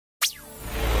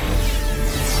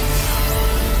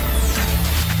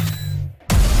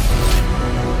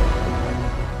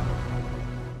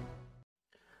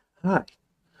Hi,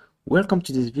 welcome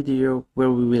to this video where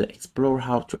we will explore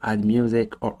how to add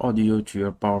music or audio to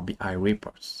your Power BI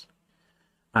reports.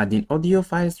 Adding audio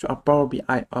files to a Power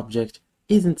BI object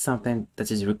isn't something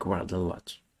that is required a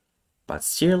lot, but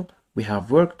still we have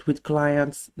worked with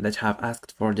clients that have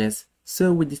asked for this,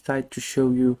 so we decided to show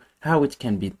you how it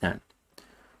can be done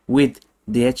with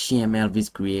the HTML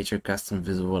VizCreator custom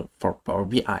visual for Power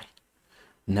BI.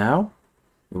 Now,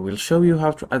 we will show you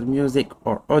how to add music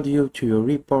or audio to your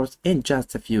reports in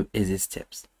just a few easy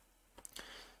steps.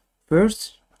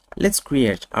 First, let's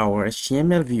create our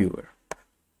HTML viewer.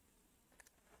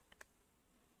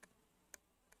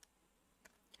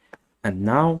 And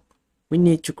now we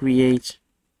need to create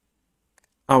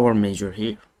our measure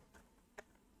here.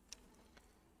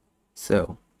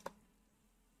 So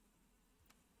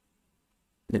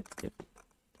let's give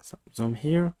some zoom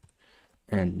here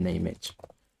and name it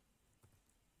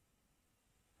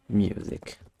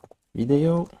music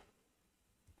video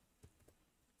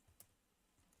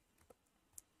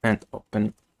and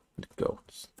open the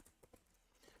codes.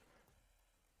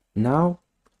 Now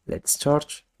let's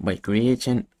start by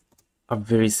creating a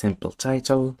very simple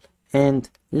title and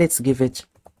let's give it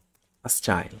a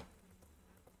style.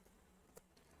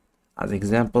 As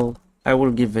example, I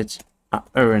will give it an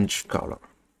orange color.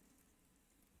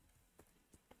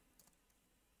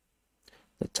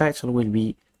 The title will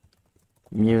be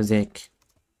music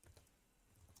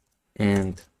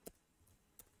and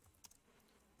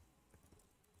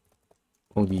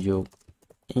audio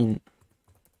in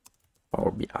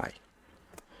Power BI.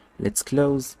 Let's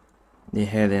close the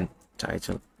heading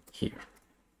title here.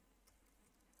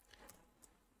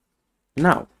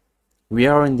 Now we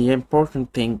are in the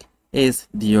important thing is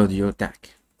the audio tag.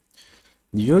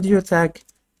 The audio tag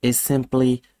is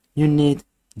simply you need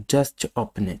just to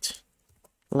open it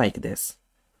like this.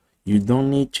 You don't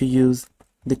need to use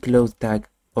the close tag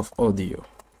of audio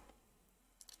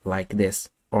like this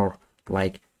or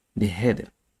like the header.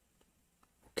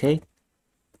 Okay,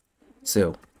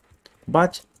 so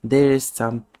but there is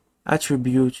some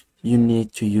attribute you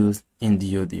need to use in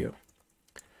the audio.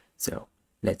 So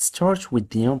let's start with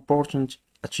the important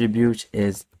attribute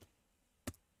is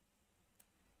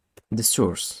the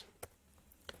source.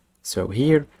 So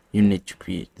here you need to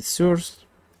create the source,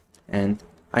 and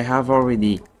I have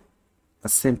already a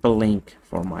simple link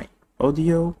for my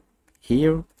audio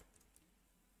here,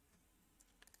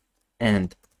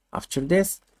 and after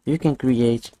this you can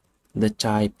create the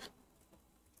type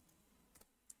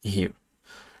here,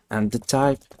 and the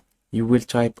type you will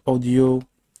type audio,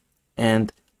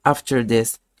 and after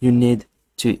this you need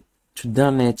to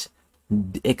donate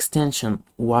the extension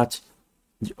what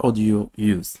the audio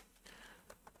use.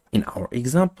 In our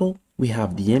example we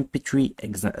have the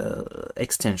mp3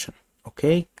 extension.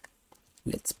 Okay,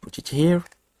 let's put it here.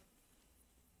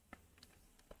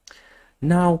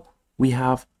 Now we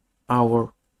have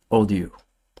our audio,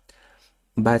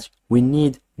 but we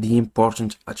need the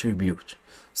important attribute.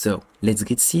 So let's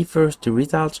see first the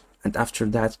result, and after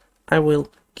that I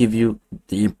will give you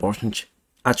the important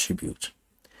attribute.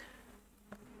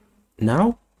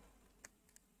 Now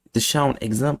the shown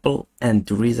example and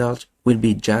the result will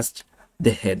be just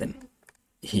the heading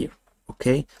here.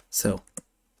 Okay, so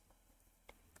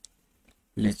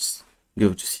let's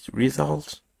go to see the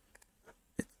result.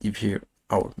 Let's give here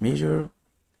our measure,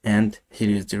 and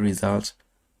here is the result.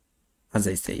 As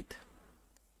I said,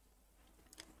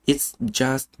 it's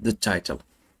just the title.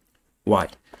 Why?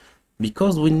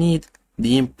 Because we need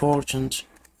the important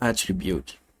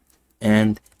attribute,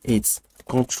 and it's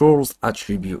controls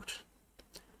attribute.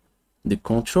 The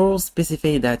controls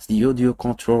specify that the audio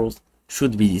controls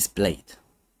should be displayed.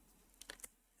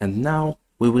 And now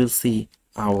we will see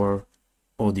our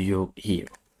audio here.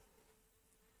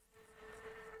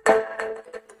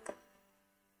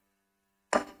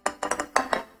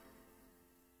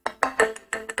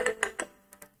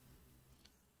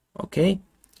 Okay,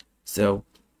 so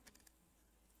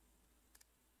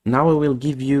now I will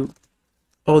give you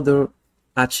other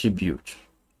attribute,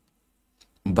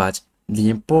 but the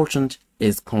important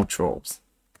is controls.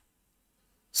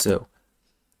 So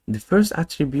the first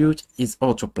attribute is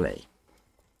autoplay.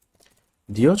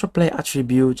 The autoplay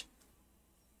attribute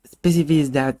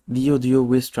specifies that the audio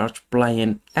will start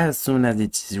playing as soon as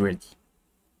it is ready.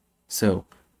 So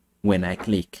when I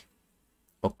click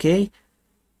OK,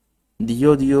 the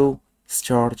audio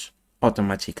starts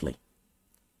automatically.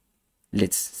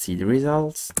 Let's see the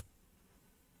results.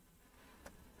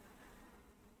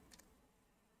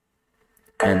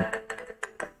 And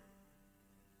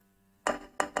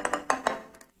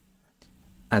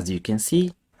as you can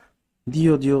see, the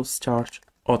audio starts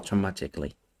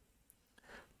automatically.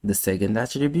 The second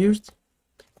attribute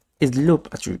is loop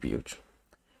attribute.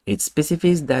 It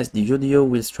specifies that the audio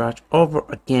will start over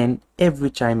again every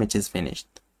time it is finished.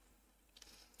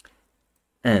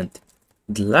 And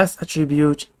the last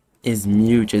attribute is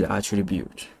muted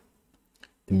attribute.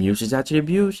 The muted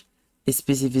attribute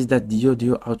specifies that the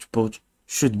audio output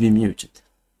should be muted.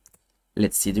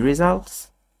 Let's see the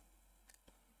results.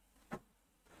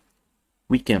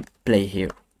 We can play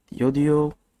here the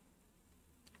audio,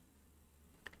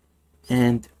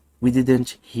 and we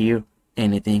didn't hear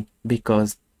anything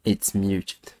because it's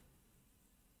muted.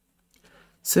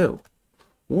 So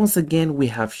once again, we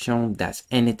have shown that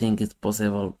anything is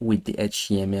possible with the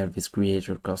HTML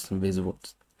VizCreator custom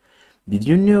visuals. Did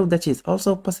you know that it's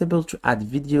also possible to add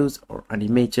videos or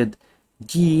animated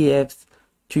GIFs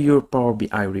to your Power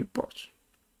BI report?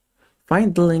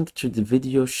 Find the link to the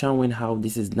video showing how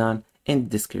this is done in the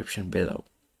description below.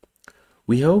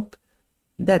 We hope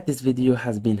that this video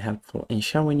has been helpful in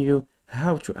showing you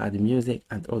how to add music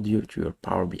and audio to your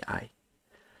Power BI,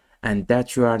 and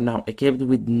that you are now equipped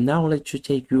with knowledge to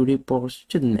take your reports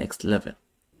to the next level.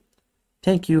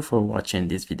 Thank you for watching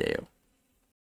this video.